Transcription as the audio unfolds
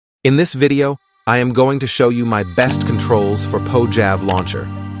In this video, I am going to show you my best controls for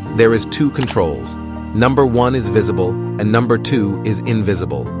Pojavlauncher. There is two controls. Number 1 is visible and number 2 is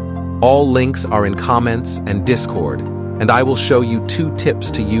invisible. All links are in comments and Discord, and I will show you 2 tips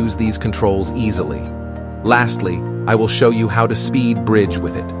to use these controls easily. Lastly, I will show you how to speed bridge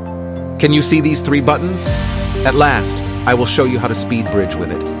with it. Can you see these 3 buttons? At last, I will show you how to speed bridge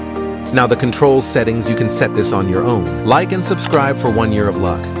with it. Now the controls settings, you can set this on your own. Like and subscribe for 1 year of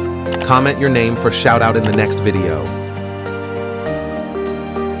luck. Comment your name for shout out in the next video.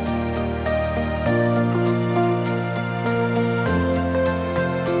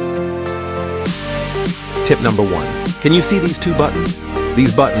 Tip number 1. Can you see these 2 buttons?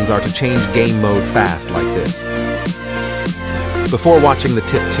 These buttons are to change game mode fast like this. Before watching the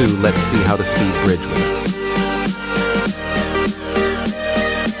tip 2, let's see how to speed bridge with it.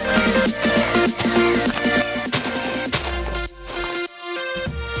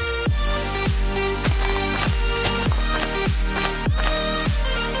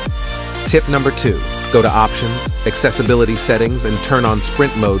 Tip number 2. Go to Options, Accessibility Settings, and turn on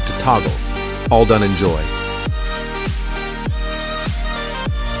Sprint Mode to toggle. All done, enjoy.